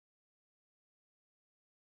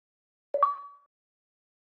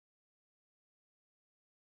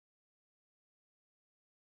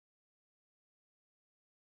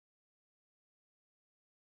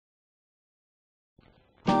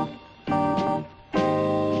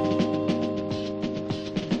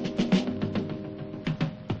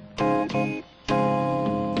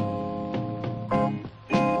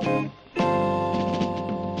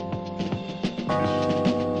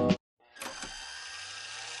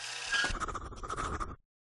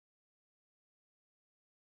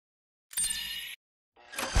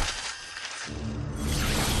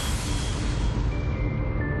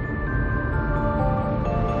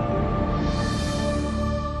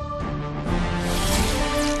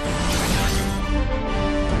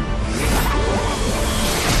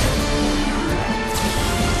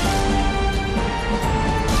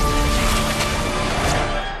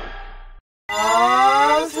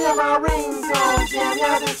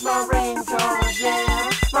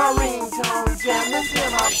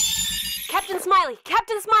Captain Smiley!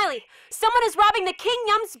 Captain Smiley! Someone is robbing the King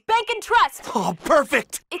Yum's Bank and Trust! Oh,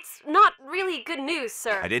 perfect! It's not really good news,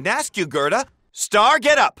 sir. I didn't ask you, Gerda. Star,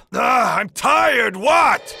 get up! I'm tired,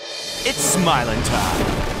 what? It's smiling time.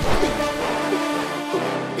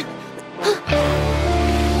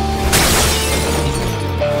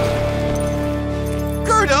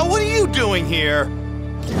 Gerda, what are you doing here?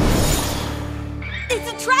 It's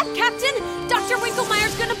a trap, Captain! Dr.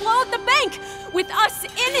 Winkelmeyer's gonna blow up the bank! With us in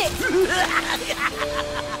it!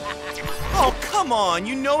 Oh, come on.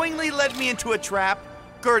 You knowingly led me into a trap?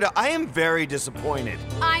 Gerda, I am very disappointed.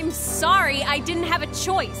 I'm sorry, I didn't have a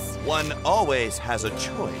choice. One always has a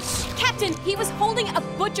choice. Captain, he was holding a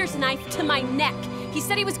butcher's knife to my neck. He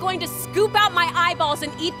said he was going to scoop out my eyeballs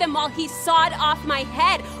and eat them while he sawed off my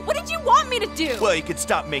head. What did you want me to do? Well, you could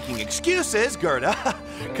stop making excuses, Gerda.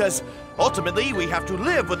 Because ultimately, we have to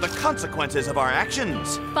live with the consequences of our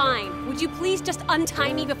actions. Fine. Would you please just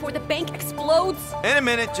untie me before the bank explodes? In a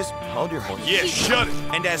minute, just hold your horses. Yeah, shut it.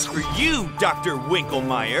 And as for you, Dr.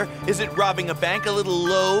 Winkelmeyer, isn't robbing a bank a little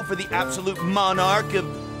low for the absolute monarch of,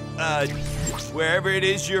 wherever it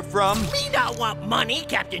is you're from? Me not want money,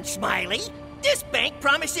 Captain Smiley. This bank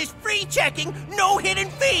promises free checking, no hidden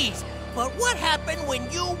fees. But what happened when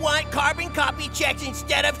you want carbon copy checks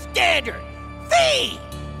instead of standard? Fee!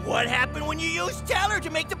 What happened when you use teller to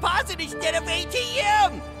make deposit instead of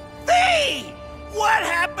ATM? Fee! What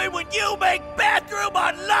happened when you make bathroom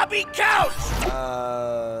on lobby couch?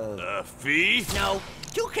 Fee? No,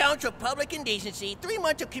 2 counts of public indecency, 3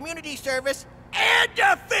 months of community service, and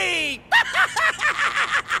a fee!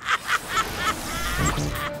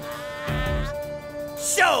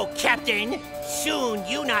 So, Captain, soon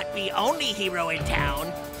you not be only hero in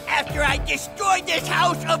town. After I destroyed this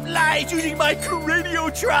house of lies using my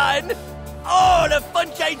Craniotron, all of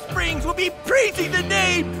Funshine Springs will be praising the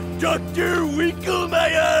name Dr.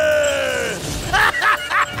 Winkelmeyer!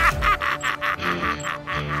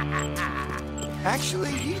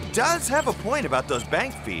 Actually, he does have a point about those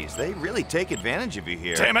bank fees. They really take advantage of you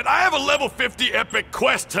here. Damn it, I have a level 50 epic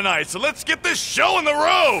quest tonight, so let's get this show on the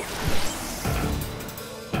road!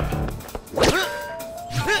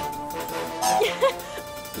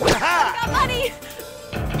 I got money!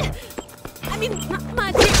 I mean,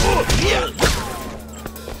 money.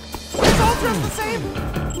 It's all dressed the same.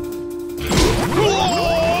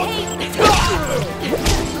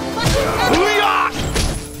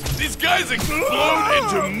 These guys explode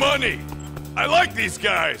into money! I like these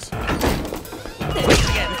guys!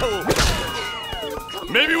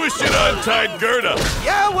 Maybe we should have untied Gerda.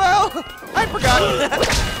 Yeah, well, I forgot.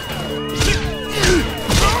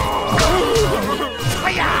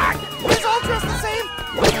 It's all dressed the same.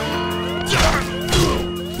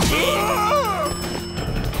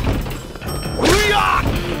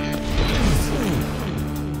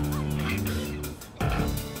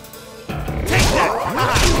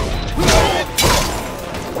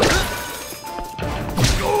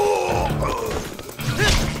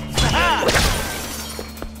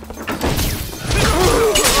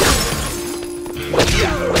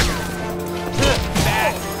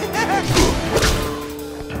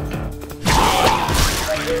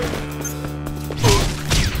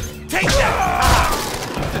 Take that!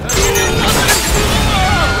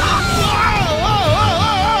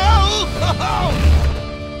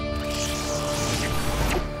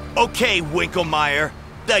 Okay, Winkelmeyer,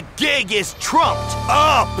 the gig is trumped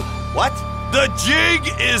up. What? The jig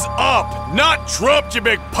is up, not trumped, you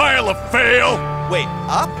big pile of fail! Wait,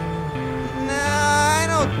 up? Nah, I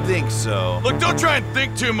don't think so. Look, don't try and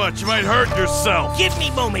think too much, you might hurt yourself. Give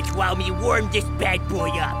me moments while me warm this bad boy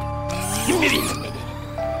up.